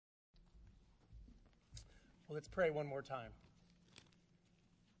Let's pray one more time.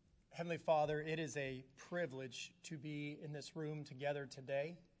 Heavenly Father, it is a privilege to be in this room together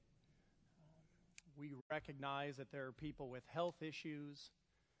today. We recognize that there are people with health issues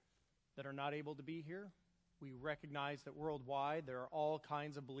that are not able to be here. We recognize that worldwide there are all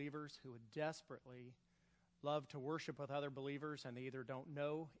kinds of believers who would desperately love to worship with other believers, and they either don't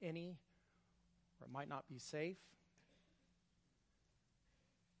know any or it might not be safe.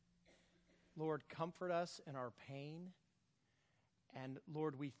 Lord, comfort us in our pain. And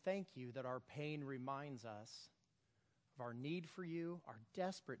Lord, we thank you that our pain reminds us of our need for you, our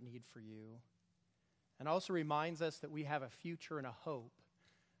desperate need for you, and also reminds us that we have a future and a hope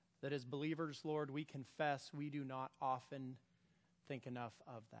that as believers, Lord, we confess we do not often think enough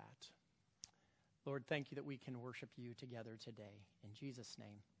of that. Lord, thank you that we can worship you together today. In Jesus'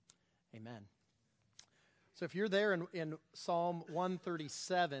 name, amen. So if you're there in Psalm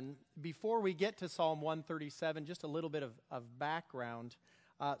 137, before we get to Psalm 137, just a little bit of background.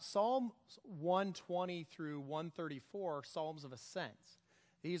 Psalm 120 through 134 are Psalms of Ascent.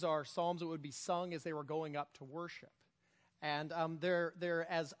 These are Psalms that would be sung as they were going up to worship. And they're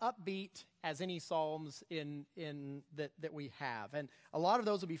as upbeat as any Psalms that we have. And a lot of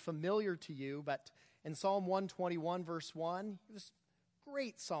those will be familiar to you, but in Psalm 121, verse 1, this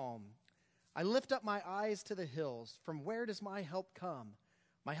great psalm. I lift up my eyes to the hills. From where does my help come?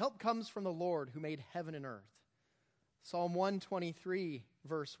 My help comes from the Lord who made heaven and earth. Psalm 123,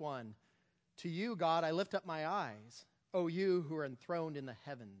 verse 1. To you, God, I lift up my eyes, O you who are enthroned in the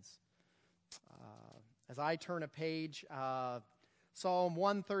heavens. As I turn a page, Psalm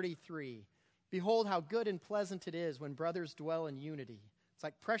 133. Behold how good and pleasant it is when brothers dwell in unity. It's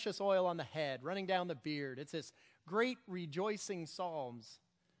like precious oil on the head, running down the beard. It's this great rejoicing psalms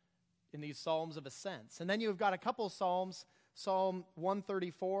in these Psalms of Ascents. And then you've got a couple Psalms, Psalm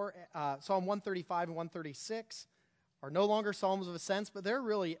 134, Psalm 135 and 136 are no longer Psalms of Ascents, but they're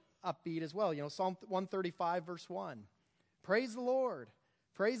really upbeat as well. You know, Psalm 135, verse 1. Praise the Lord.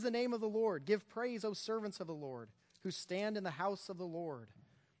 Praise the name of the Lord. Give praise, O servants of the Lord, who stand in the house of the Lord.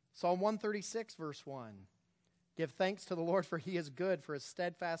 Psalm 136, verse 1. Give thanks to the Lord, for he is good, for his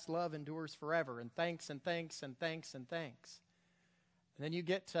steadfast love endures forever. And thanks and thanks and thanks and thanks. And then you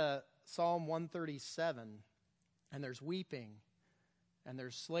get to Psalm 137, and there's weeping, and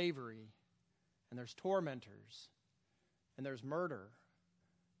there's slavery, and there's tormentors, and there's murder,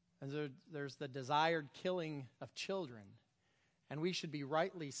 and there's the desired killing of children. And we should be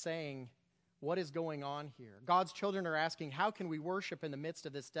rightly saying, what is going on here? God's children are asking, how can we worship in the midst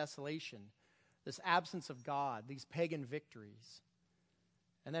of this desolation, this absence of God, these pagan victories?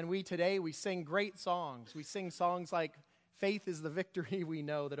 And then we sing great songs. We sing songs like, faith is the victory we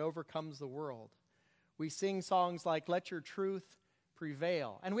know that overcomes the world. We sing songs like, let your truth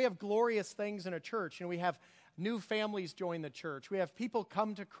prevail. And we have glorious things in a church. And we have new families join the church. We have people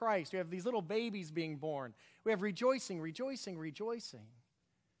come to Christ. We have these little babies being born. We have rejoicing, rejoicing, rejoicing.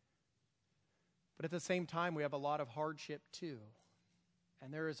 But at the same time, we have a lot of hardship too.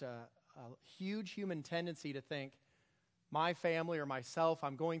 And there is a huge human tendency to think, my family or myself,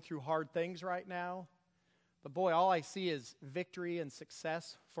 I'm going through hard things right now. But boy, all I see is victory and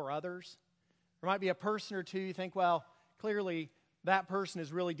success for others. There might be a person or two you think, well, clearly that person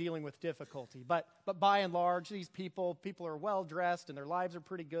is really dealing with difficulty. But by and large, these people are well-dressed and their lives are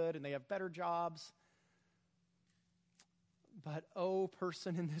pretty good and they have better jobs. But oh,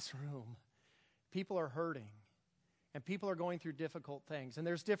 person in this room, people are hurting and people are going through difficult things. And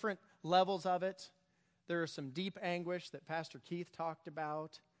there's different levels of it. There is some deep anguish that Pastor Keith talked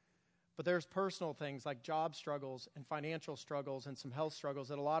about. But there's personal things like job struggles and financial struggles and some health struggles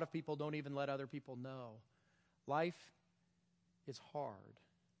that a lot of people don't even let other people know. Life is hard.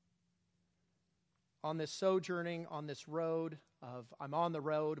 On this sojourning, on this road of I'm on the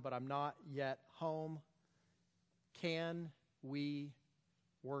road, but I'm not yet home, can we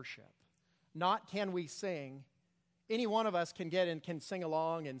worship? Not can we sing. Any one of us can get and can sing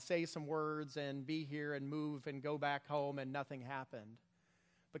along and say some words and be here and move and go back home and nothing happened.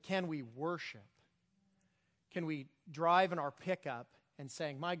 But can we worship? Can we drive in our pickup and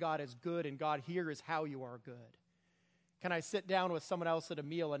saying, my God is good and God, here is how you are good? Can I sit down with someone else at a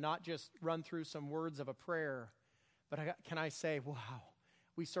meal and not just run through some words of a prayer, but can I say, wow,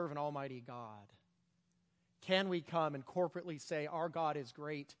 we serve an almighty God? Can we come and corporately say, our God is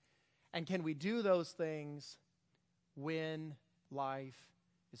great? And can we do those things when life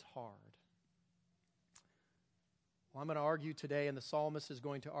is hard? Well, I'm going to argue today, and the psalmist is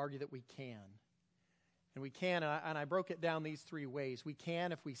going to argue that we can. And we can, and I broke it down these three ways. We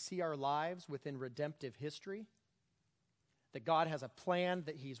can if we see our lives within redemptive history. that God has a plan,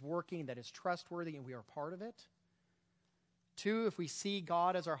 that he's working, that is trustworthy, and we are part of it. 2, if we see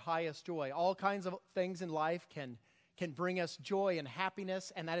God as our highest joy. All kinds of things in life can bring us joy and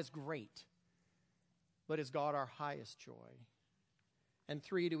happiness, and that is great. But is God our highest joy? And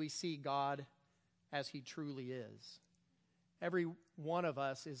 3, do we see God as he truly is? Every one of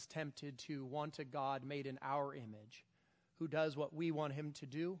us is tempted to want a God made in our image, who does what we want him to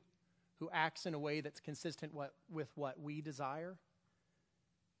do, who acts in a way that's consistent with what we desire.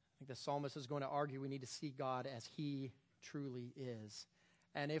 I think the psalmist is going to argue we need to see God as he truly is.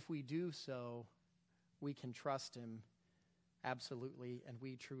 And if we do so, we can trust him absolutely, and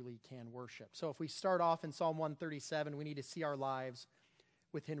we truly can worship. So if we start off in Psalm 137, we need to see our lives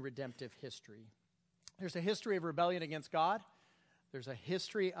within redemptive history. There's a history of rebellion against God. There's a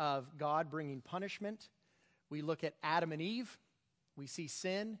history of God bringing punishment. We look at Adam and Eve. We see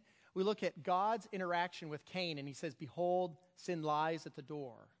sin. We look at God's interaction with Cain, and he says, behold, sin lies at the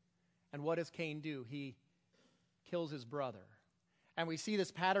door. And what does Cain do? He kills his brother. And we see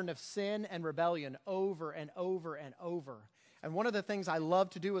this pattern of sin and rebellion over and over and over. And one of the things I love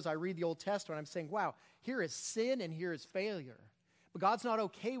to do as I read the Old Testament, I'm saying, wow, here is sin and here is failure. But God's not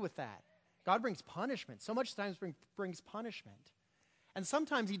okay with that. God brings punishment. So much times brings punishment. And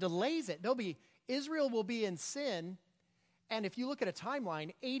sometimes he delays it. Israel will be in sin, and if you look at a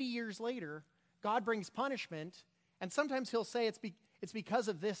timeline, 80 years later, God brings punishment, and sometimes he'll say it's because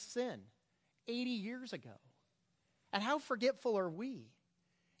of this sin 80 years ago. And how forgetful are we?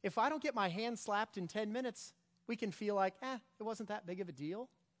 If I don't get my hand slapped in 10 minutes, we can feel like, it wasn't that big of a deal.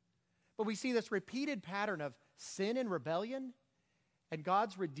 But we see this repeated pattern of sin and rebellion, and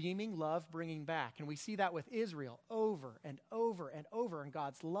God's redeeming love bringing back. And we see that with Israel over and over and over, and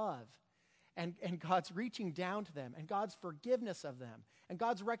God's love, and God's reaching down to them, and God's forgiveness of them, and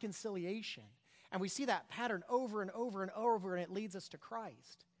God's reconciliation. And we see that pattern over and over and over, and it leads us to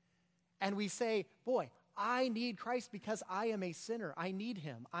Christ. And we say, boy, I need Christ because I am a sinner. I need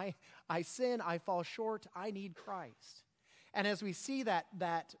him. I sin, I fall short, I need Christ. And as we see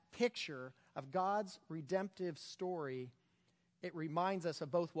that picture of God's redemptive story, it reminds us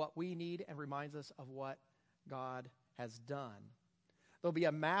of both what we need and reminds us of what God has done. There'll be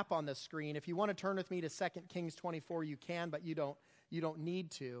a map on the screen. If you want to turn with me to 2 Kings 24, you can, but you don't need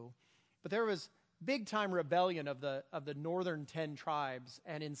to. But there was big-time rebellion of the northern 10 tribes.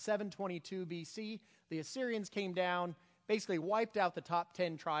 And in 722 BC, the Assyrians came down, basically wiped out the top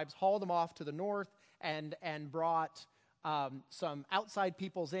 10 tribes, hauled them off to the north, and brought some outside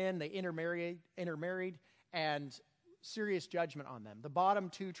peoples in. They intermarried, and serious judgment on them. The bottom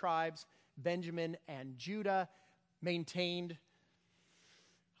 2 tribes, Benjamin and Judah, maintained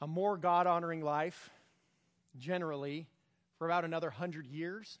a more God-honoring life, generally, for about another 100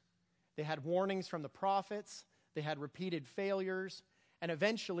 years. They had warnings from the prophets. They had repeated failures. And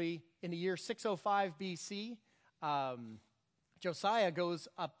eventually, in the year 605 BC, Josiah goes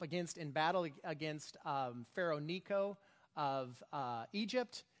up in battle against Pharaoh Necho of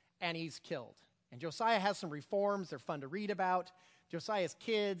Egypt, and he's killed. And Josiah has some reforms. They're fun to read about. Josiah's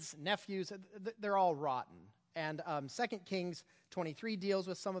kids, nephews, they're all rotten. And 2 Kings 23 deals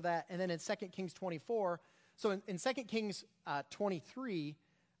with some of that. And then in 2 Kings 24, so in 2 Kings 23,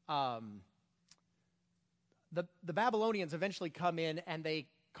 the Babylonians eventually come in and they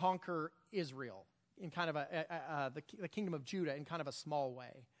conquer Israel in kind of the kingdom of Judah in kind of a small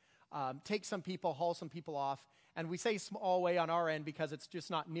way. Take some people, haul some people off. And we say small way on our end because it's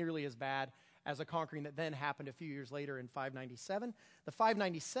just not nearly as bad as a conquering that then happened a few years later in 597. The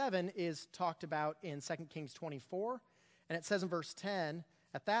 597 is talked about in 2 Kings 24, and it says in verse 10,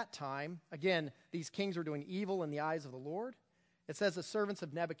 at that time, again, these kings were doing evil in the eyes of the Lord. It says the servants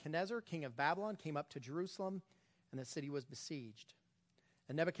of Nebuchadnezzar, king of Babylon, came up to Jerusalem, and the city was besieged.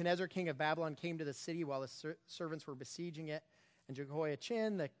 And Nebuchadnezzar, king of Babylon, came to the city while the servants were besieging it, and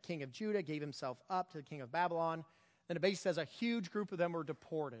Jehoiachin, the king of Judah, gave himself up to the king of Babylon. Then it basically says a huge group of them were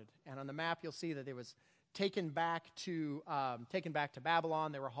deported. And on the map, you'll see that it was taken back to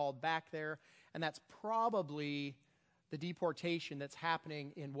Babylon. They were hauled back there. And that's probably the deportation that's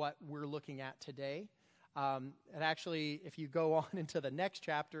happening in what we're looking at today. And actually, if you go on into the next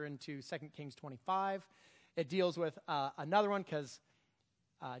chapter, into 2 Kings 25, it deals with another one because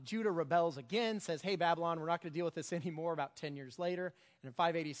Judah rebels again, says, hey, Babylon, we're not going to deal with this anymore, about 10 years later. And in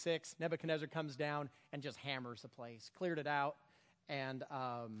 586, Nebuchadnezzar comes down and just hammers the place, cleared it out, and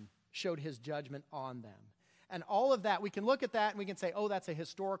showed his judgment on them. And all of that, we can look at that and we can say, oh, that's a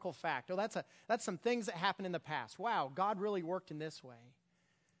historical fact. Oh, that's some things that happened in the past. Wow, God really worked in this way.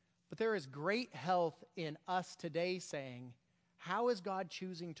 But there is great health in us today saying, how is God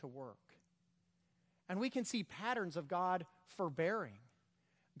choosing to work? And we can see patterns of God forbearing,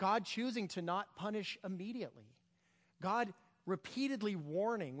 God choosing to not punish immediately, God repeatedly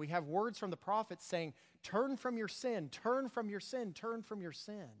warning. We have words from the prophets saying, turn from your sin, turn from your sin, turn from your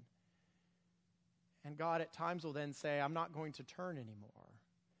sin. And God at times will then say, I'm not going to turn anymore.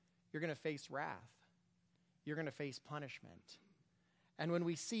 You're going to face wrath. You're going to face punishment. And when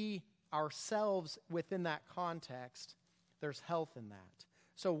we see ourselves within that context, there's health in that.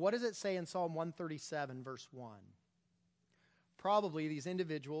 So what does it say in Psalm 137, verse 1? Probably these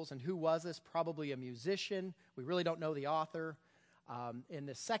individuals, and who was this? Probably a musician. We really don't know the author. In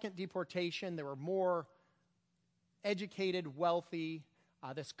the second deportation, there were more educated, wealthy.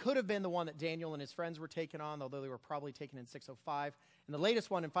 This could have been the one that Daniel and his friends were taken on, although they were probably taken in 605. And the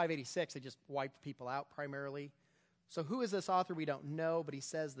latest one in 586, they just wiped people out primarily. So who is this author? We don't know, but he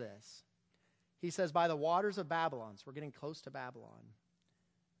says this. He says, by the waters of Babylon, so we're getting close to Babylon,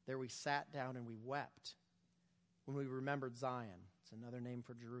 there we sat down and we wept when we remembered Zion. It's another name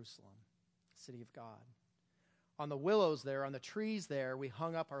for Jerusalem, city of God. On the willows there, on the trees there, we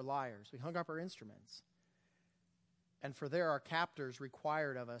hung up our lyres. We hung up our instruments. And for there our captors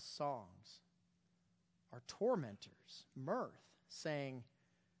required of us songs. Our tormentors, mirth, saying,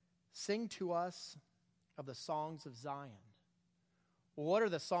 sing to us of the songs of Zion. Well, what are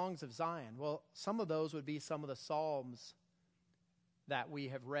the songs of Zion? Well, some of those would be some of the psalms that we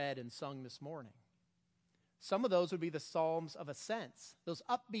have read and sung this morning. Some of those would be the psalms of ascents, those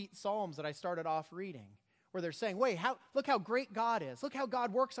upbeat psalms that I started off reading, where they're saying, wait, look how great God is. Look how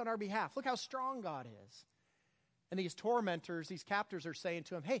God works on our behalf. Look how strong God is. And these tormentors, these captors are saying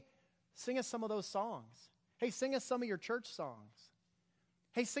to him, hey, sing us some of those songs. Hey, sing us some of your church songs.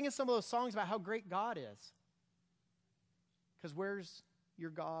 Hey, sing us some of those songs about how great God is. Because where's your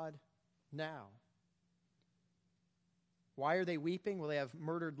God now? Why are they weeping? Well, they have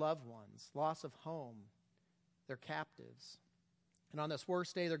murdered loved ones, loss of home. They're captives. And on this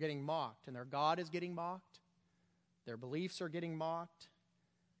worst day, they're getting mocked. And their God is getting mocked. Their beliefs are getting mocked.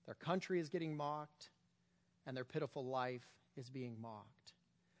 Their country is getting mocked. And their pitiful life is being mocked.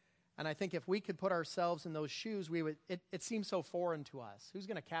 And I think if we could put ourselves in those shoes, it seems so foreign to us. Who's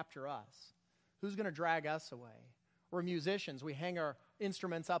going to capture us? Who's going to drag us away? We're musicians. We hang our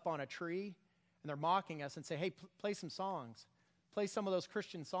instruments up on a tree, and they're mocking us and say, hey, play some songs. Play some of those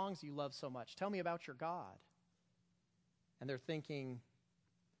Christian songs you love so much. Tell me about your God. And they're thinking,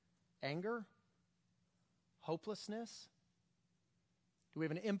 anger? Hopelessness? Do we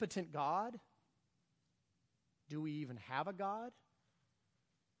have an impotent God? Do we even have a God?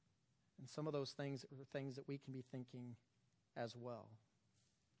 And some of those things are things that we can be thinking as well.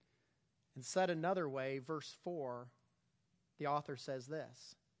 And said another way, verse 4, the author says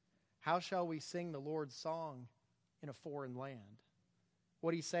this, how shall we sing the Lord's song in a foreign land?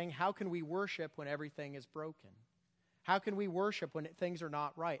 What he's saying, how can we worship when everything is broken? How can we worship when things are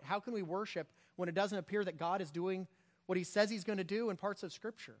not right? How can we worship when it doesn't appear that God is doing what he says he's going to do in parts of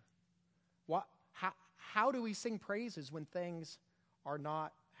Scripture? How do we sing praises when things are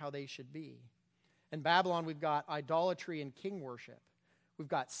not how they should be? In Babylon, we've got idolatry and king worship. We've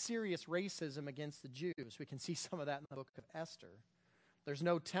got serious racism against the Jews. We can see some of that in the book of Esther. There's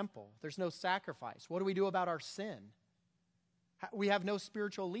no temple. There's no sacrifice. What do we do about our sin? We have no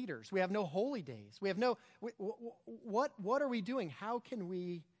spiritual leaders. We have no holy days. We have no... What are we doing? How can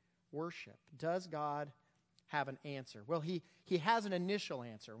we worship? Does God have an answer? Well, he has an initial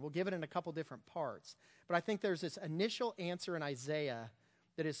answer. We'll give it in a couple different parts. But I think there's this initial answer in Isaiah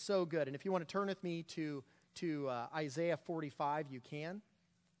that is so good. And if you want to turn with me to Isaiah 45, you can.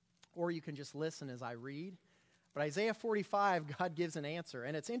 Or you can just listen as I read. But Isaiah 45, God gives an answer.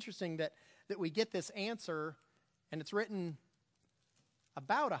 And it's interesting that we get this answer, and it's written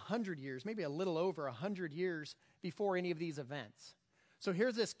about 100 years, maybe a little over 100 years before any of these events. So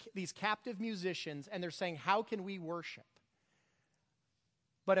here's these captive musicians, and they're saying, how can we worship?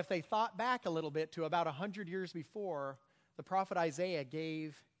 But if they thought back a little bit to about 100 years before, the prophet Isaiah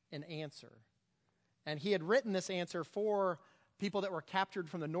gave an answer. And he had written this answer for people that were captured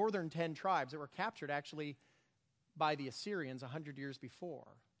from the northern 10 tribes that were captured actually by the Assyrians 100 years before.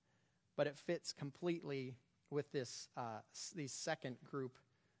 But it fits completely with this second group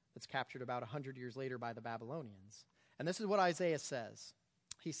that's captured about 100 years later by the Babylonians. And this is what Isaiah says.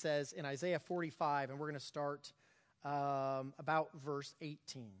 He says in Isaiah 45, and we're going to start about verse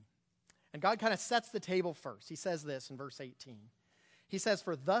 18. And God kind of sets the table first. He says this in verse 18. He says,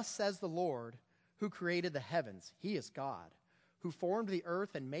 for thus says the Lord, who created the heavens. He is God. Who formed the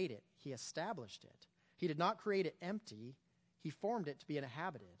earth and made it. He established it. He did not create it empty. He formed it to be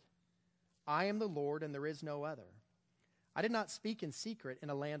inhabited. I am the Lord, and there is no other. I did not speak in secret in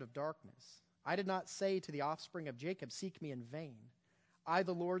a land of darkness. I did not say to the offspring of Jacob, seek me in vain. I,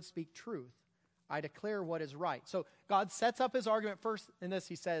 the Lord, speak truth. I declare what is right. So God sets up his argument first in this.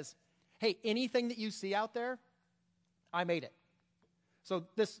 He says, hey, anything that you see out there, I made it. So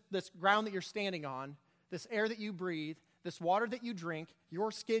this ground that you're standing on, this air that you breathe, this water that you drink,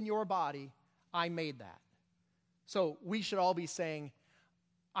 your skin, your body, I made that. So we should all be saying,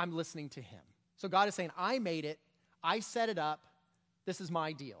 I'm listening to him. So God is saying, I made it. I set it up. This is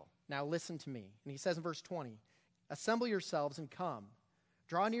my deal. Now listen to me. And he says in verse 20, assemble yourselves and come.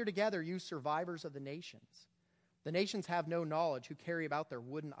 Draw near together, you survivors of the nations. The nations have no knowledge who carry about their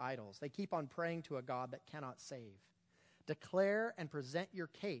wooden idols. They keep on praying to a God that cannot save. Declare and present your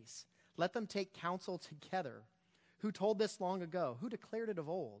case. Let them take counsel together. Who told this long ago? Who declared it of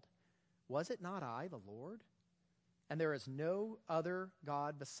old? Was it not I, the Lord? And there is no other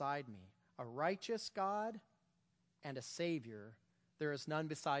God beside me, a righteous God and a Savior. There is none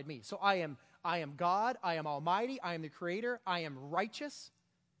beside me. So I am God, I am almighty, I am the creator, I am righteous.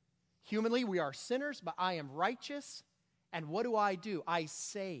 Humanly, we are sinners, but I am righteous. And what do? I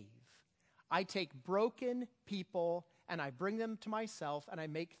save. I take broken people and I bring them to myself and I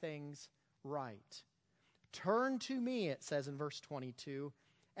make things right. Turn to me, it says in verse 22,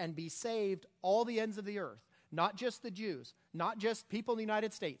 and be saved all the ends of the earth. Not just the Jews, not just people in the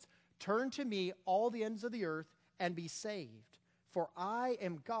United States. Turn to me, all the ends of the earth, and be saved. For I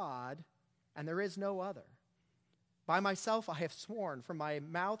am God, and there is no other. By myself I have sworn, for my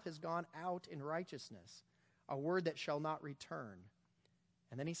mouth has gone out in righteousness, a word that shall not return.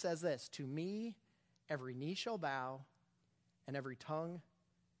 And then he says this, to me every knee shall bow, and every tongue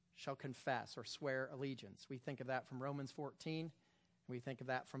shall confess or swear allegiance. We think of that from Romans 14, and we think of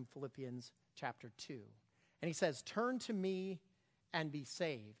that from Philippians chapter 2. And he says, turn to me and be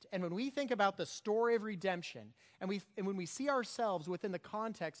saved. And when we think about the story of redemption, and when we see ourselves within the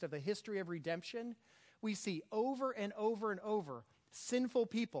context of the history of redemption, we see over and over and over sinful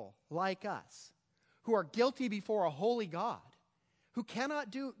people like us who are guilty before a holy God, who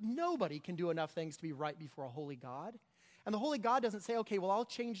nobody can do enough things to be right before a holy God. And the holy God doesn't say, okay, well, I'll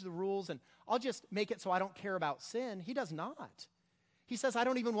change the rules and I'll just make it so I don't care about sin. He does not. He says, I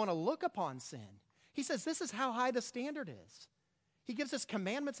don't even want to look upon sin. He says, this is how high the standard is. He gives us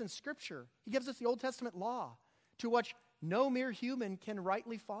commandments in Scripture. He gives us the Old Testament law to which no mere human can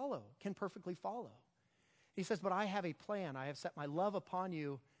perfectly follow. He says, but I have a plan. I have set my love upon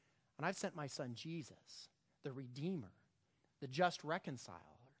you, and I've sent my son Jesus, the Redeemer, the just reconciler,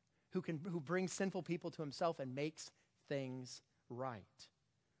 who brings sinful people to himself and makes things right.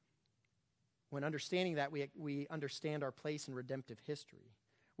 When understanding that, we understand our place in redemptive history.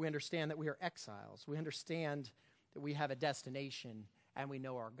 We understand that we are exiles. We understand that we have a destination and we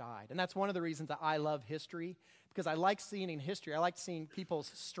know our guide. And that's one of the reasons that I love history, because I like seeing in history, I like seeing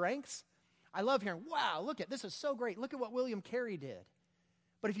people's strengths. I love hearing, wow, this is so great. Look at what William Carey did.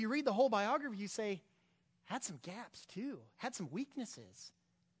 But if you read the whole biography, you say, had some gaps too, had some weaknesses.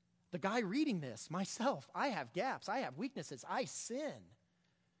 The guy reading this, myself, I have gaps, I have weaknesses, I sin.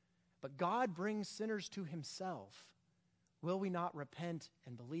 But God brings sinners to himself. Will we not repent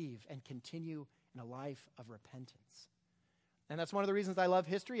and believe and continue in a life of repentance? And that's one of the reasons I love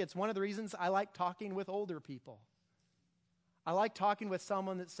history. It's one of the reasons I like talking with older people. I like talking with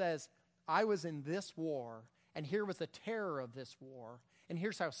someone that says, I was in this war, and here was the terror of this war, and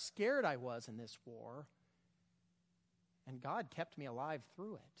here's how scared I was in this war, and God kept me alive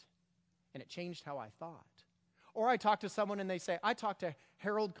through it, and it changed how I thought. Or I talk to someone and they say, I talked to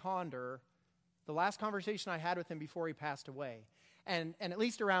Harold Condor, the last conversation I had with him before he passed away. And at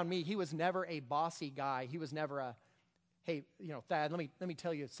least around me, he was never a bossy guy. He was never a, hey, Thad, let me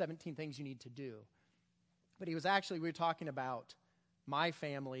tell you 17 things you need to do. But we were talking about my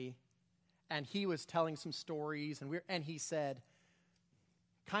family, and he was telling some stories, and he said,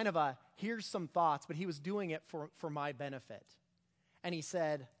 kind of here's some thoughts, but he was doing it for my benefit. And he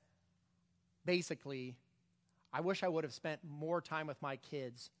said, basically, I wish I would have spent more time with my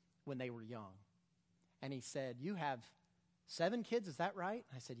kids when they were young. And he said, you have 7 kids, is that right?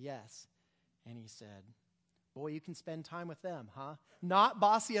 I said, yes. And he said, boy, you can spend time with them, huh? Not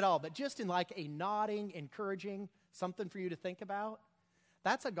bossy at all, but just in like a nodding, encouraging, something for you to think about.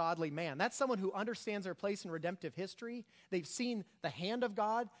 That's a godly man. That's someone who understands their place in redemptive history. They've seen the hand of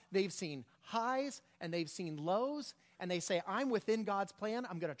God. They've seen highs and they've seen lows. And they say, I'm within God's plan.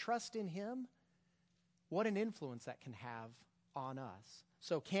 I'm going to trust in him. What an influence that can have on us.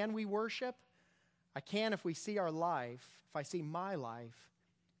 So can we worship? I can if we see our life, if I see my life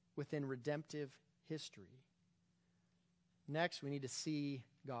within redemptive history. Next, we need to see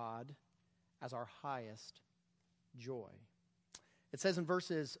God as our highest joy. It says in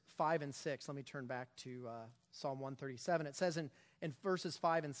verses 5 and 6, let me turn back to Psalm 137. It says in verses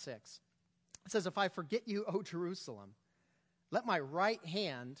 5 and 6, it says, if I forget you, O Jerusalem, let my right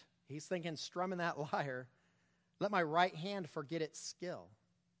hand, he's thinking strumming that lyre, let my right hand forget its skill.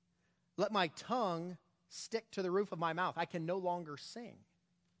 Let my tongue stick to the roof of my mouth. I can no longer sing.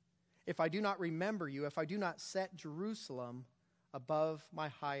 If I do not remember you, if I do not set Jerusalem above my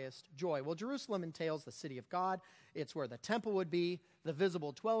highest joy. Well, Jerusalem entails the city of God. It's where the temple would be, the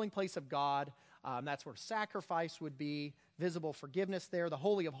visible dwelling place of God. That's where sacrifice would be, visible forgiveness there, the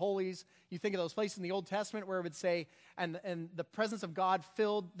Holy of Holies. You think of those places in the Old Testament where it would say, and the presence of God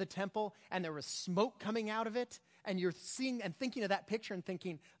filled the temple, and there was smoke coming out of it, and you're seeing and thinking of that picture and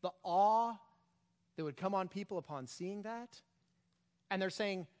thinking the awe that would come on people upon seeing that. And they're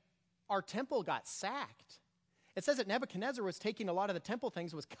saying, our temple got sacked. It says that Nebuchadnezzar was taking a lot of the temple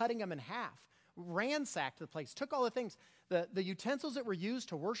things, was cutting them in half, ransacked the place, took all the things, the utensils that were used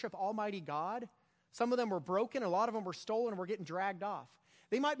to worship Almighty God. Some of them were broken, a lot of them were stolen and were getting dragged off.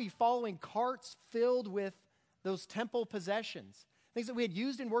 They might be following carts filled with those temple possessions. Things that we had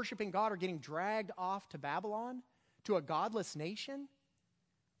used in worshiping God are getting dragged off to Babylon, to a godless nation.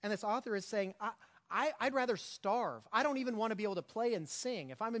 And this author is saying, I'd rather starve. I don't even want to be able to play and sing.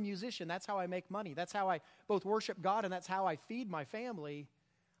 If I'm a musician, that's how I make money. That's how I both worship God and that's how I feed my family.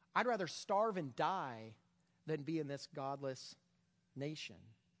 I'd rather starve and die than be in this godless nation.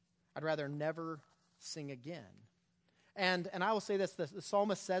 I'd rather never sing again. And I will say this, the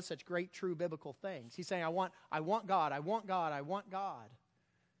psalmist says such great, true biblical things. He's saying, I want God, I want God, I want God.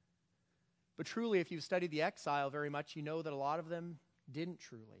 But truly, if you've studied the exile very much, you know that a lot of them didn't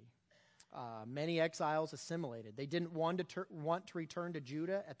truly. Many exiles assimilated. They didn't want to return to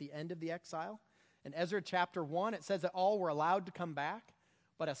Judah at the end of the exile. In Ezra chapter 1, it says that all were allowed to come back,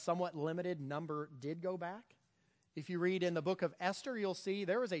 but a somewhat limited number did go back. If you read in the book of Esther, you'll see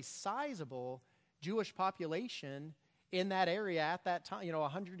there was a sizable Jewish population in that area at that time,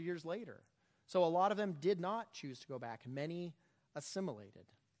 100 years later. So a lot of them did not choose to go back. Many assimilated.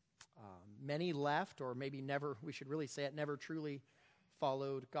 Many left, or maybe never, we should really say it, never truly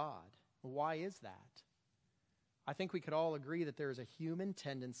followed God. Why is that? I think we could all agree that there is a human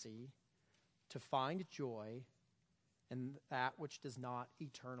tendency to find joy in that which does not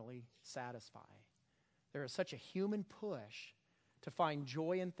eternally satisfy. There is such a human push to find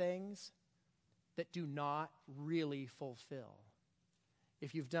joy in things that do not really fulfill.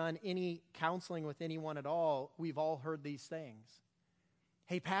 If you've done any counseling with anyone at all, we've all heard these things.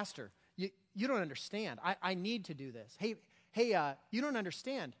 Hey, pastor, you don't understand. I need to do this. Hey, you don't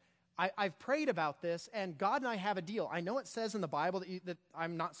understand. I've prayed about this, and God and I have a deal. I know it says in the Bible that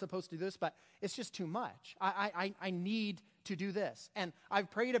I'm not supposed to do this, but it's just too much. I need to do this. And I've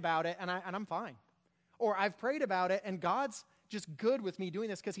prayed about it, and I'm fine. Or I've prayed about it, and God's just good with me doing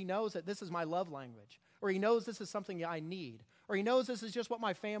this because he knows that this is my love language. Or he knows this is something I need. Or he knows this is just what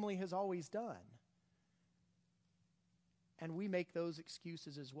my family has always done. And we make those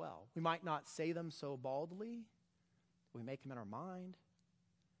excuses as well. We might not say them so baldly. We make them in our mind.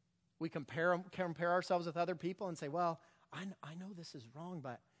 We compare ourselves with other people and say, well, I know this is wrong,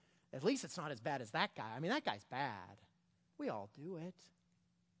 but at least it's not as bad as that guy. I mean, that guy's bad. We all do it.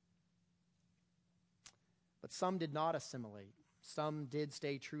 But some did not assimilate. Some did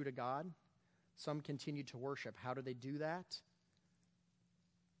stay true to God. Some continued to worship. How did they do that?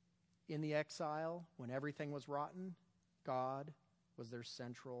 In the exile, when everything was rotten, God was their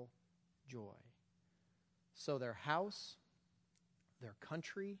central joy. So their house, their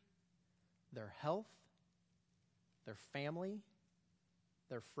country, their health, their family,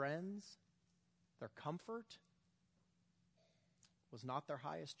 their friends, their comfort was not their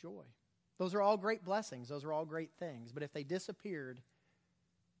highest joy. Those are all great blessings. Those are all great things. But if they disappeared,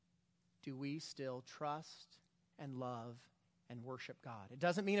 do we still trust and love and worship God? It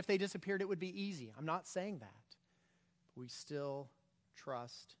doesn't mean if they disappeared it would be easy. I'm not saying that. But we still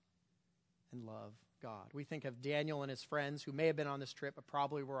trust and love God. We think of Daniel and his friends who may have been on this trip, but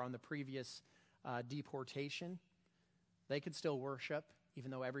probably were on the previous deportation. They could still worship,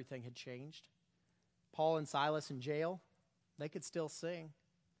 even though everything had changed. Paul and Silas in jail, they could still sing.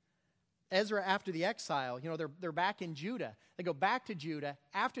 Ezra, after the exile, they're back in Judah. They go back to Judah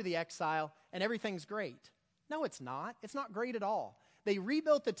after the exile, and everything's great. No, it's not. It's not great at all. They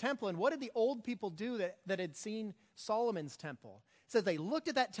rebuilt the temple, and what did the old people do that had seen Solomon's temple? It says they looked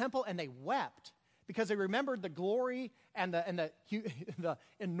at that temple and they wept because they remembered the glory and the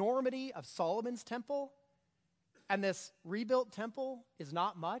enormity of Solomon's temple. And this rebuilt temple is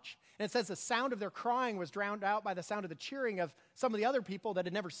not much. And it says the sound of their crying was drowned out by the sound of the cheering of some of the other people that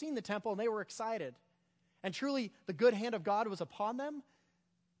had never seen the temple, and they were excited. And truly, the good hand of God was upon them,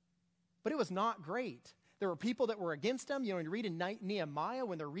 but it was not great. There were people that were against them. You know, when you read in Nehemiah,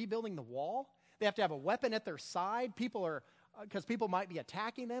 when they're rebuilding the wall, they have to have a weapon at their side. Because people might be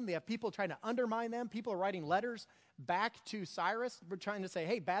attacking them. They have people trying to undermine them. People are writing letters back to Cyrus. We're trying to say,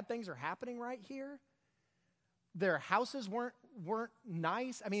 hey, bad things are happening right here. Their houses weren't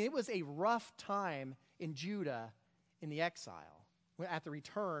nice. I mean, it was a rough time in Judah in the exile, at the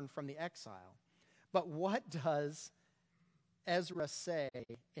return from the exile. But what does Ezra say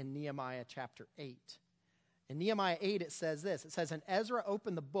in Nehemiah chapter 8? In Nehemiah 8, it says this. It says, and Ezra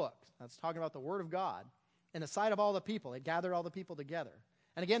opened the book. That's talking about the word of God. In the sight of all the people. They gathered all the people together.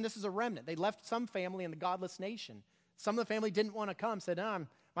 And again, this is a remnant. They left some family in the godless nation. Some of the family didn't want to come, said,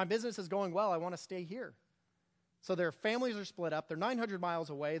 my business is going well. I want to stay here. So their families are split up. They're 900 miles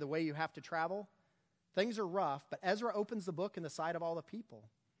away, the way you have to travel. Things are rough, but Ezra opens the book in the sight of all the people.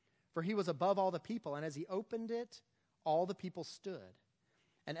 For he was above all the people, and as he opened it, all the people stood.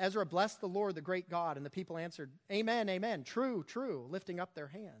 And Ezra blessed the Lord, the great God, and the people answered, Amen, amen, true, true, lifting up their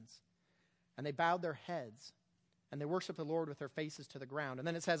hands. And they bowed their heads, and they worshiped the Lord with their faces to the ground. And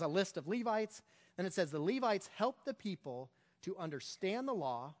then it says a list of Levites. Then it says the Levites helped the people to understand the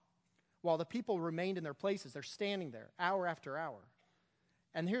law while the people remained in their places. They're standing there hour after hour.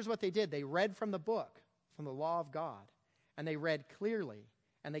 And here's what they did. They read from the book, from the law of God. And they read clearly,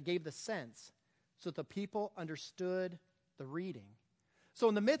 and they gave the sense so that the people understood the reading. So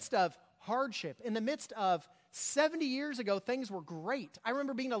in the midst of hardship, in the midst of 70 years ago, things were great. I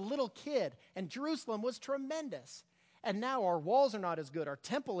remember being a little kid, and Jerusalem was tremendous. And now our walls are not as good. Our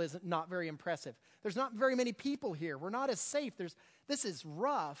temple is not very impressive. There's not very many people here. We're not as safe. This is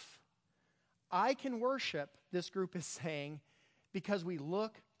rough. I can worship, this group is saying, because we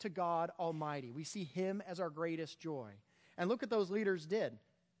look to God Almighty. We see him as our greatest joy. And look what those leaders did.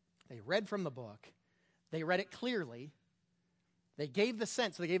 They read from the book. They read it clearly. They gave the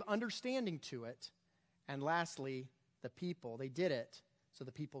sense. They gave understanding to it. And lastly, the people, they did it so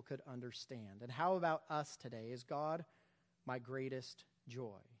the people could understand. And how about us today? Is God my greatest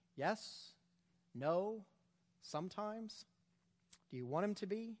joy? Yes? No? Sometimes? Do you want him to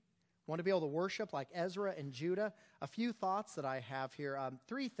be? Want to be able to worship like Ezra and Judah? A few thoughts that I have here.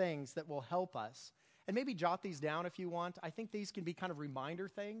 3 things that will help us. And maybe jot these down if you want. I think these can be kind of reminder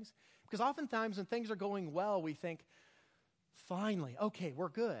things. Because oftentimes when things are going well, we think, finally, okay, we're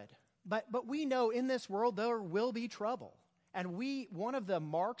good. But we know in this world there will be trouble. And one of the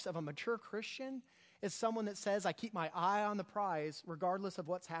marks of a mature Christian is someone that says, I keep my eye on the prize regardless of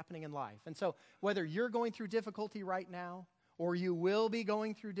what's happening in life. And so whether you're going through difficulty right now, or you will be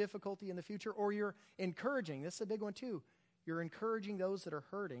going through difficulty in the future, or you're encouraging, this is a big one too, you're encouraging those that are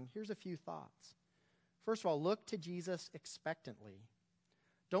hurting, here's a few thoughts. First of all, look to Jesus expectantly.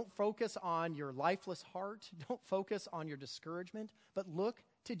 Don't focus on your lifeless heart. Don't focus on your discouragement, but look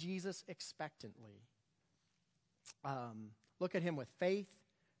to Jesus expectantly. Look at him with faith,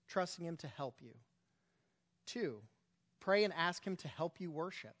 trusting him to help you. 2, pray and ask him to help you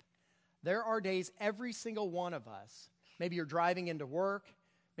worship. There are days, every single one of us, maybe you're driving into work,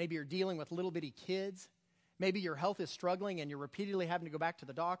 maybe you're dealing with little bitty kids, maybe your health is struggling and you're repeatedly having to go back to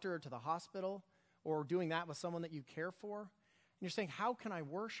the doctor or to the hospital, or doing that with someone that you care for. And you're saying, how can I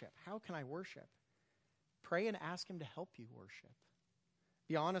worship? How can I worship? Pray and ask him to help you worship.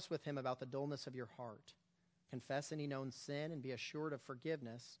 Be honest with him about the dullness of your heart. Confess any known sin and be assured of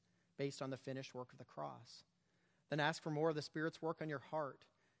forgiveness based on the finished work of the cross. Then ask for more of the Spirit's work on your heart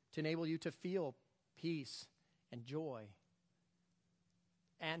to enable you to feel peace and joy.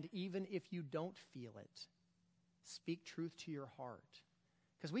 And even if you don't feel it, speak truth to your heart.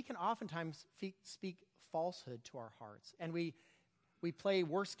 Because we can oftentimes speak falsehood to our hearts. And we play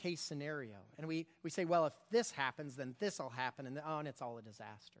worst case scenario. And we say, well, if this happens, then this will happen. And it's all a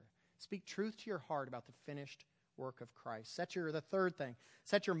disaster. Speak truth to your heart about the finished work of Christ. The third thing,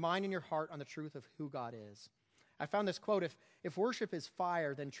 set your mind and your heart on the truth of who God is. I found this quote, if worship is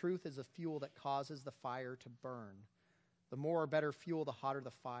fire, then truth is the fuel that causes the fire to burn. The more or better fuel, the hotter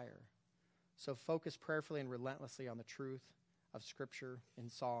the fire. So focus prayerfully and relentlessly on the truth of Scripture in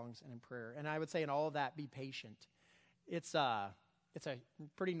songs and in prayer. And I would say in all of that, be patient. It's a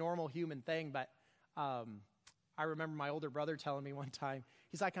pretty normal human thing, but I remember my older brother telling me one time,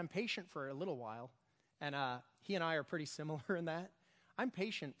 he's like, I'm patient for a little while. And he and I are pretty similar in that. I'm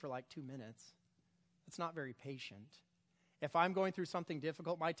patient for like 2 minutes. It's not very patient. If I'm going through something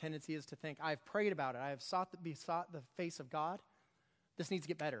difficult, my tendency is to think, I've prayed about it. I have sought the face of God. This needs to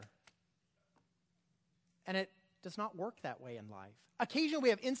get better. And it does not work that way in life. Occasionally we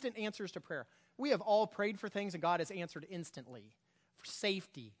have instant answers to prayer. We have all prayed for things and God has answered instantly. For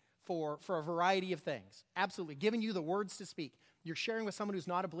safety, for a variety of things. Absolutely. Giving you the words to speak. You're sharing with someone who's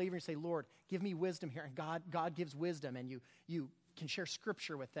not a believer and you say, Lord, give me wisdom here. And God gives wisdom, and you can share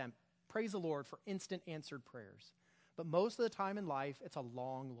scripture with them. Praise the Lord for instant answered prayers. But most of the time in life, it's a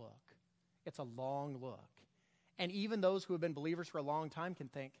long look. It's a long look. And even those who have been believers for a long time can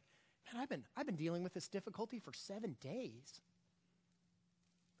think, man, I've been dealing with this difficulty for 7 days.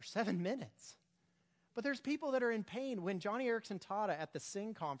 Or 7 minutes. But there's people that are in pain. When Johnny Erickson taught at the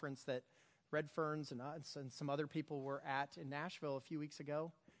Sing conference that Red Ferns and us and some other people were at in Nashville a few weeks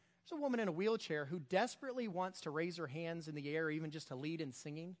ago, there's a woman in a wheelchair who desperately wants to raise her hands in the air, even just to lead in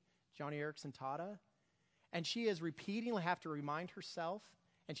singing Johnny Erickson Tata. And she is repeatedly have to remind herself,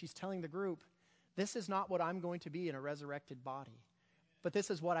 and she's telling the group, this is not what I'm going to be in a resurrected body. But this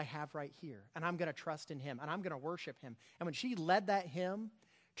is what I have right here. And I'm going to trust in him. And I'm going to worship him. And when she led that hymn,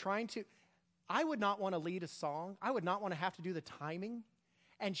 I would not want to lead a song. I would not want to have to do the timing.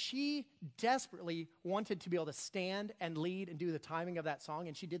 And she desperately wanted to be able to stand and lead and do the timing of that song.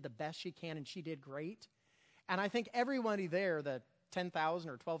 And she did the best she can, and she did great. And I think everybody there, the 10,000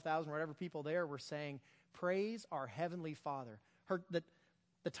 or 12,000 or whatever people there, were saying, praise our Heavenly Father.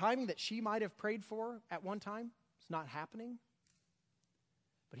 The timing that she might have prayed for at one time is not happening.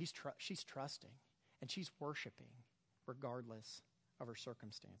 But she's trusting, and she's worshiping regardless of her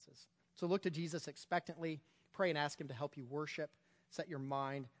circumstances. So look to Jesus expectantly, pray and ask him to help you worship, set your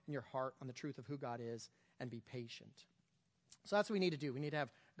mind and your heart on the truth of who God is, and be patient. So that's what we need to do. We need to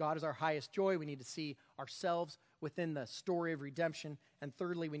have God as our highest joy. We need to see ourselves within the story of redemption. And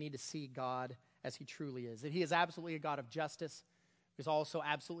thirdly, we need to see God as he truly is. That he is absolutely a God of justice. He's also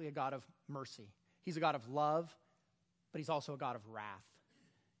absolutely a God of mercy. He's a God of love, but he's also a God of wrath.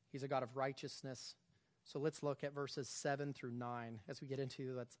 He's a God of righteousness. So let's look at verses 7 through 9 as we get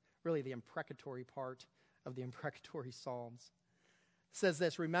into that's really the imprecatory part of the imprecatory Psalms. It says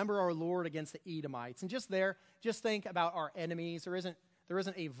this, remember our Lord against the Edomites. And just think about our enemies. There isn't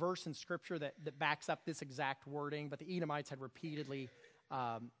a verse in Scripture that backs up this exact wording, but the Edomites had repeatedly,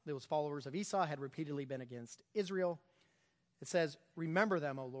 those followers of Esau had repeatedly been against Israel. It says, remember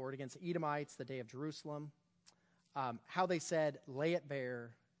them, O Lord, against the Edomites, the day of Jerusalem. How they said, lay it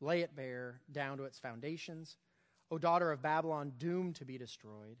bare down to its foundations. O daughter of Babylon, doomed to be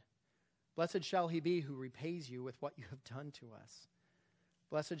destroyed. Blessed shall he be who repays you with what you have done to us.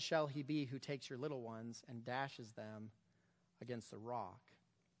 Blessed shall he be who takes your little ones and dashes them against the rock.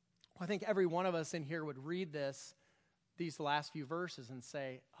 Well, I think every one of us in here would read these last few verses and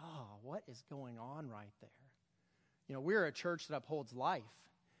say, oh, what is going on right there? You know, we're a church that upholds life.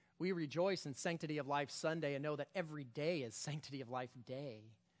 We rejoice in Sanctity of Life Sunday and know that every day is Sanctity of Life Day.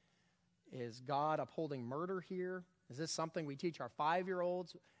 Is God upholding murder here? Is this something we teach our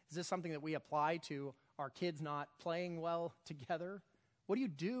 5-year-olds? Is this something that we apply to our kids not playing well together? What do you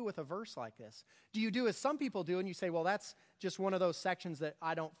do with a verse like this? Do you do as some people do and you say, well, that's just one of those sections that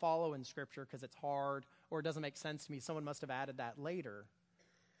I don't follow in Scripture because it's hard or it doesn't make sense to me. Someone must have added that later.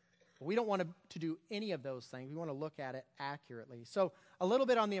 We don't want to do any of those things. We want to look at it accurately. So a little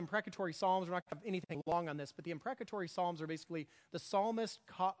bit on the imprecatory Psalms. We're not going to have anything long on this, but the imprecatory Psalms are basically the psalmist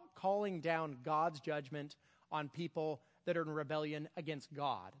calling down God's judgment on people that are in rebellion against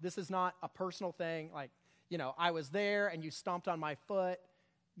God. This is not a personal thing like, you know, I was there and you stomped on my foot,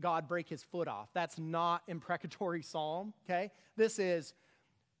 God break his foot off. That's not imprecatory psalm, okay? This is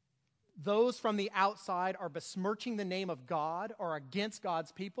those from the outside are besmirching the name of God or against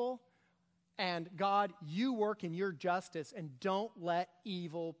God's people. And God, you work in your justice and don't let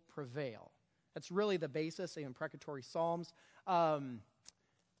evil prevail. That's really the basis of imprecatory psalms. I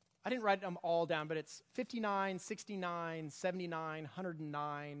didn't write them all down, but it's 59, 69, 79,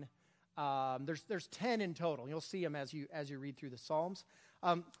 109. There's 10 in total. You'll see them as you read through the Psalms.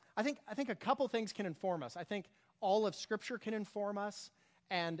 I think a couple things can inform us. I think all of Scripture can inform us,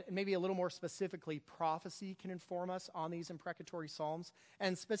 and maybe a little more specifically, prophecy can inform us on these imprecatory Psalms.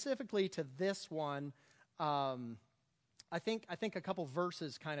 And specifically to this one, I think a couple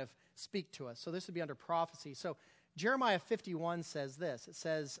verses kind of speak to us. So this would be under prophecy. So Jeremiah 51 says this. It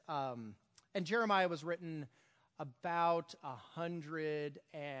says, and Jeremiah was written about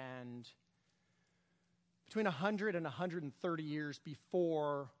between 100 and 130 years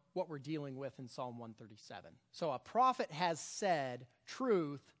before what we're dealing with in Psalm 137. So a prophet has said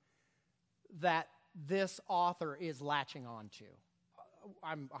truth that this author is latching on to.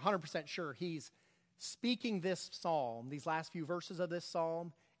 I'm 100% sure he's speaking this psalm, these last few verses of this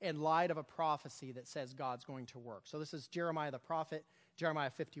psalm, in light of a prophecy that says God's going to work. So this is Jeremiah the prophet.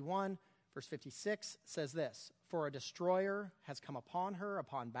 Jeremiah 51, verse 56 says this, for a destroyer has come upon her,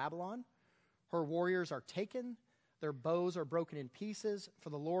 upon Babylon. Her warriors are taken. Their bows are broken in pieces, for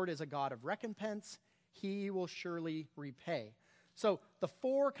the Lord is a God of recompense. He will surely repay. So the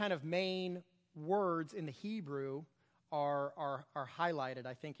four kind of main words in the Hebrew are highlighted,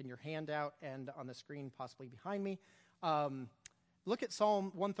 I think, in your handout and on the screen possibly behind me. Look at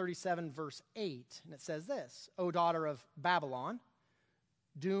Psalm 137, verse 8, and it says this, O daughter of Babylon,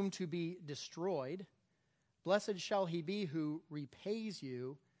 doomed to be destroyed, blessed shall he be who repays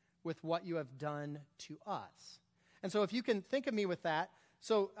you with what you have done to us. And so if you can think of me with that,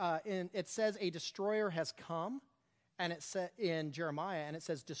 so it says a destroyer has come, and it says in Jeremiah, and it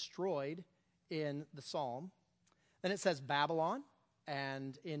says destroyed in the Psalm. Then it says Babylon,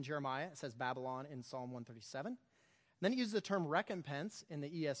 and in Jeremiah it says Babylon in Psalm 137. Then it uses the term recompense in the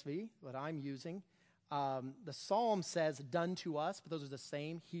ESV that I'm using. The Psalm says done to us, but those are the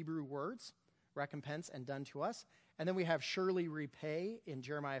same Hebrew words, recompense and done to us. And then we have surely repay in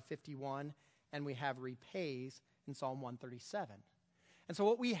Jeremiah 51, and we have repays in Psalm 137. And so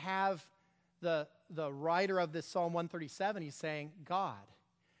what we have, the writer of this Psalm 137, he's saying, God,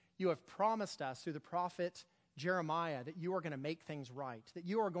 you have promised us through the prophet Jeremiah that you are going to make things right, that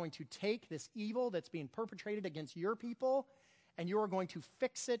you are going to take this evil that's being perpetrated against your people, and you are going to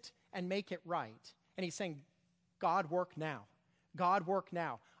fix it and make it right. And he's saying, God, work now. God, work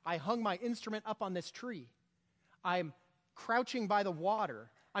now. I hung my instrument up on this tree. I'm crouching by the water.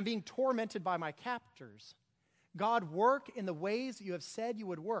 I'm being tormented by my captors. God, work in the ways that you have said you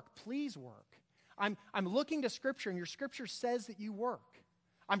would work. Please work. I'm looking to Scripture, and your Scripture says that you work.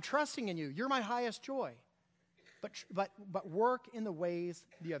 I'm trusting in you. You're my highest joy. But work in the ways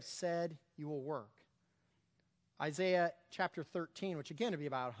you have said you will work. Isaiah chapter 13, which again would be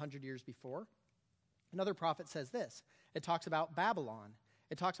about 100 years before, another prophet says this. It talks about Babylon.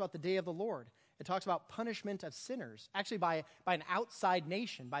 It talks about the day of the Lord. It talks about punishment of sinners, actually by an outside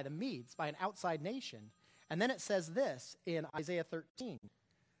nation, by the Medes, by an outside nation. And then it says this in Isaiah 13.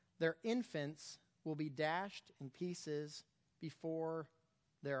 Their infants will be dashed in pieces before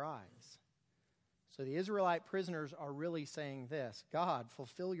their eyes. So the Israelite prisoners are really saying this, God,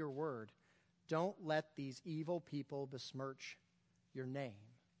 fulfill your word. Don't let these evil people besmirch your name.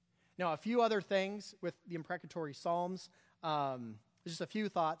 Now, a few other things with the imprecatory Psalms. Just a few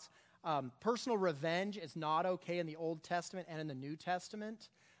thoughts. Personal revenge is not okay in the Old Testament and in the New Testament.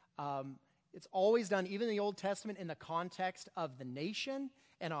 It's always done, even in the Old Testament, in the context of the nation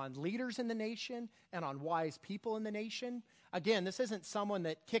and on leaders in the nation and on wise people in the nation. Again, this isn't someone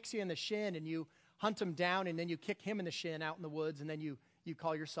that kicks you in the shin and you hunt him down and then you kick him in the shin out in the woods and then you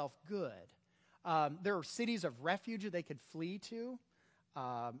call yourself good. There are cities of refuge that they could flee to.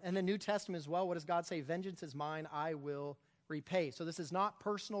 And the New Testament as well, what does God say? Vengeance is mine, I will repay. So this is not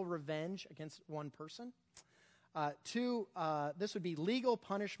personal revenge against one person. Two, this would be legal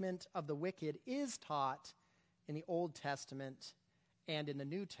punishment of the wicked is taught in the Old Testament and in the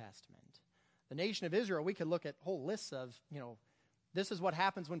New Testament. The nation of Israel, we could look at whole lists of, this is what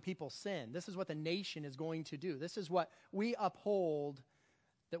happens when people sin. This is what the nation is going to do. This is what we uphold,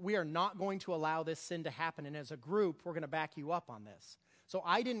 that we are not going to allow this sin to happen. And as a group, we're going to back you up on this. So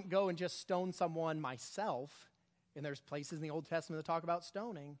I didn't go and just stone someone myself. And there's places in the Old Testament that talk about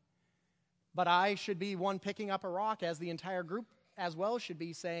stoning. But I should be one picking up a rock, as the entire group as well should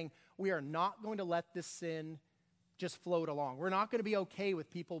be, saying, we are not going to let this sin just float along. We're not going to be okay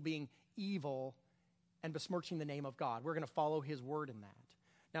with people being evil and besmirching the name of God. We're going to follow his word in that.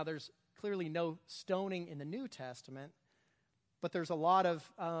 Now, there's clearly no stoning in the New Testament, but there's a lot of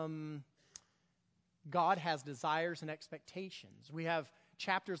God has desires and expectations. We have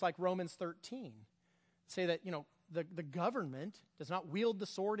chapters like Romans 13 say that, the government does not wield the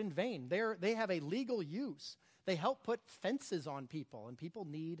sword in vain. They have a legal use. They help put fences on people, and people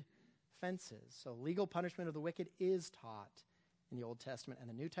need fences. So legal punishment of the wicked is taught in the Old Testament and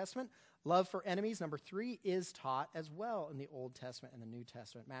the New Testament. Love for enemies, number 3, is taught as well in the Old Testament and the New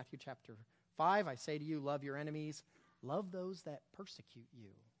Testament. Matthew chapter 5, I say to you, love your enemies. Love those that persecute you.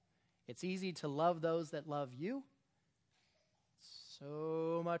 It's easy to love those that love you. It's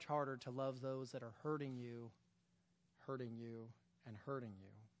so much harder to love those that are hurting you, and hurting you.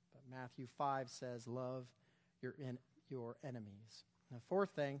 But Matthew 5 says, love your enemies. And the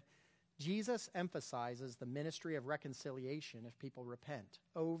fourth thing, Jesus emphasizes the ministry of reconciliation if people repent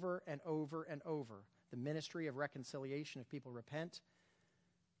over and over and over. The ministry of reconciliation if people repent.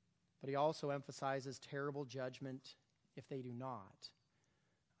 But he also emphasizes terrible judgment if they do not.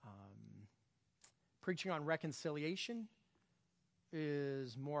 Preaching on reconciliation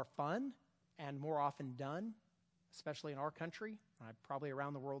is more fun and more often done, especially in our country, probably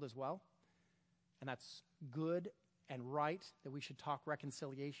around the world as well. And that's good and right that we should talk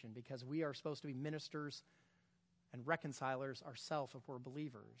reconciliation, because we are supposed to be ministers and reconcilers ourselves if we're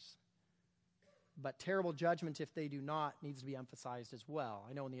believers. But terrible judgment, if they do not, needs to be emphasized as well.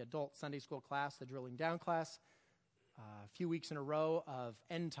 I know in the adult Sunday school class, the drilling down class, a few weeks in a row of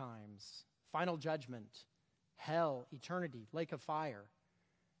end times, final judgment, hell, eternity, lake of fire.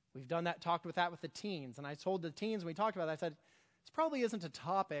 We've done that, talked with that with the teens. And I told the teens when we talked about that, I said, this probably isn't a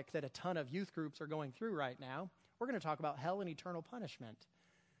topic that a ton of youth groups are going through right now. We're going to talk about hell and eternal punishment.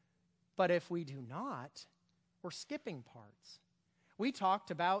 But if we do not, we're skipping parts. We talked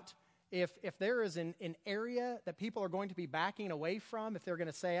about if there is an area that people are going to be backing away from, if they're going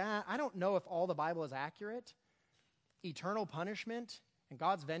to say, I don't know if all the Bible is accurate, eternal punishment and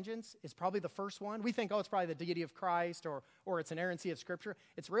God's vengeance is probably the first one. We think, it's probably the deity of Christ or it's inerrancy of Scripture.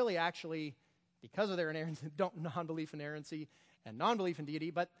 It's really actually, because of their inerrancy, non-belief in inerrancy and non-belief in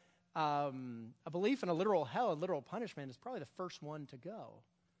deity, but a belief in a literal hell and literal punishment is probably the first one to go,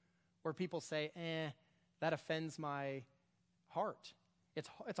 where people say, that offends my heart.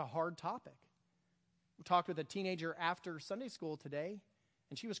 It's a hard topic. We talked with a teenager after Sunday school today,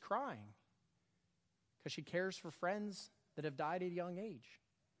 and she was crying because she cares for friends that have died at a young age.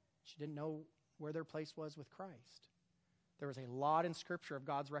 She didn't know where their place was with Christ. There was a lot in Scripture of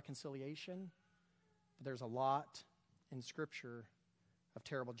God's reconciliation, but there's a lot in Scripture of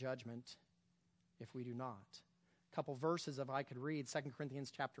terrible judgment if we do not. A couple verses if I could read, 2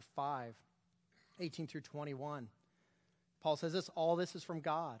 Corinthians chapter 5, 18 through 21. Paul says this, all this is from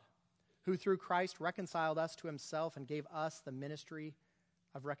God, who through Christ reconciled us to himself and gave us the ministry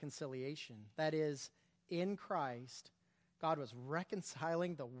of reconciliation. That is, in Christ, God was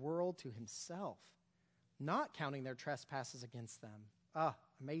reconciling the world to himself, not counting their trespasses against them.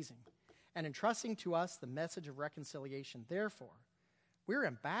 Amazing. And entrusting to us the message of reconciliation. Therefore, we're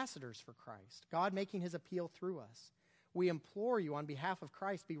ambassadors for Christ, God making his appeal through us. We implore you on behalf of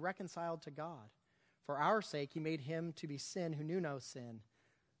Christ, be reconciled to God. For our sake, he made him to be sin who knew no sin,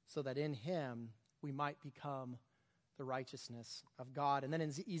 so that in him we might become the righteousness of God. And then in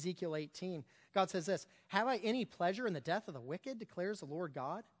Ezekiel 18, God says this, have I any pleasure in the death of the wicked, declares the Lord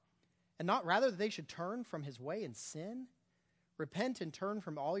God, and not rather that they should turn from his way and sin? Repent and turn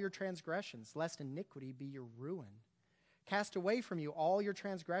from all your transgressions, lest iniquity be your ruin. Cast away from you all your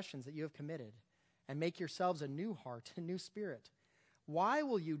transgressions that you have committed, and make yourselves a new heart and new spirit. Why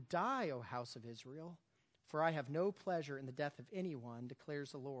will you die, O house of Israel? For I have no pleasure in the death of anyone,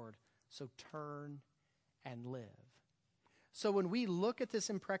 declares the Lord. So turn and live. So when we look at this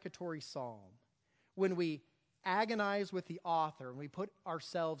imprecatory psalm, when we agonize with the author and we put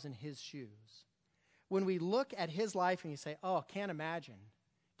ourselves in his shoes, when we look at his life and you say, can't imagine,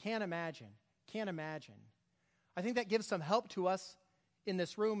 I think that gives some help to us in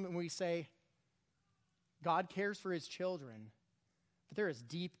this room when we say, God cares for his children, but there is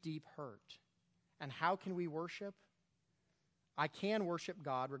deep, deep hurt. And how can we worship? I can worship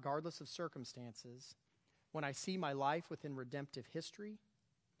God regardless of circumstances when I see my life within redemptive history,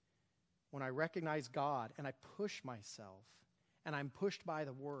 when I recognize God and I push myself and I'm pushed by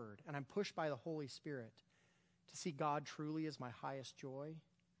the Word and I'm pushed by the Holy Spirit to see God truly as my highest joy.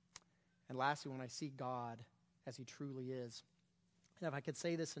 And lastly, when I see God as he truly is. And if I could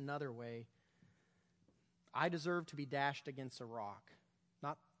say this another way, I deserve to be dashed against a rock.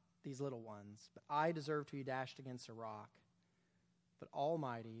 Not these little ones, but I deserve to be dashed against a rock. But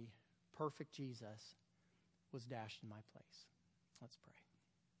almighty, perfect Jesus was dashed in my place. Let's pray.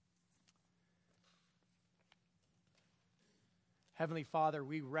 Heavenly Father,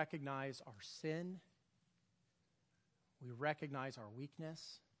 we recognize our sin. We recognize our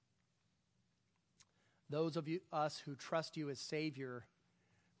weakness. Those of us who trust you as Savior,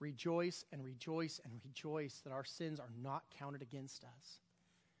 rejoice and rejoice and rejoice that our sins are not counted against us.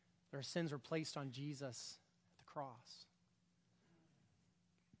 That our sins are placed on Jesus at the cross.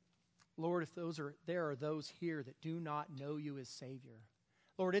 Lord, if there are those here that do not know you as Savior,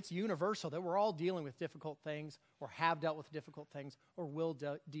 Lord, it's universal that we're all dealing with difficult things or have dealt with difficult things or will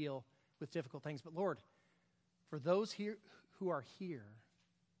deal with difficult things. But Lord, for those here who are here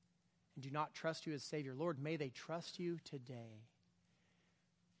and do not trust you as Savior, Lord, may they trust you today.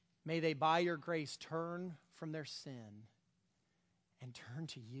 May they, by your grace, turn from their sin and turn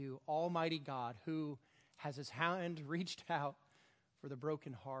to you, Almighty God, who has his hand reached out for the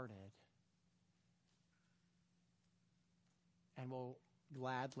brokenhearted and will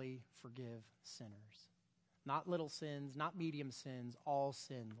gladly forgive sinners. Not little sins, not medium sins, all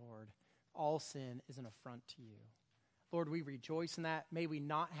sin, Lord. All sin is an affront to you. Lord, we rejoice in that. May we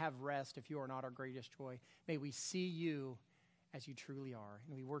not have rest if you are not our greatest joy. May we see you as you truly are,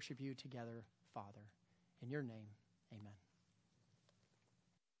 and we worship you together, Father. In your name, amen.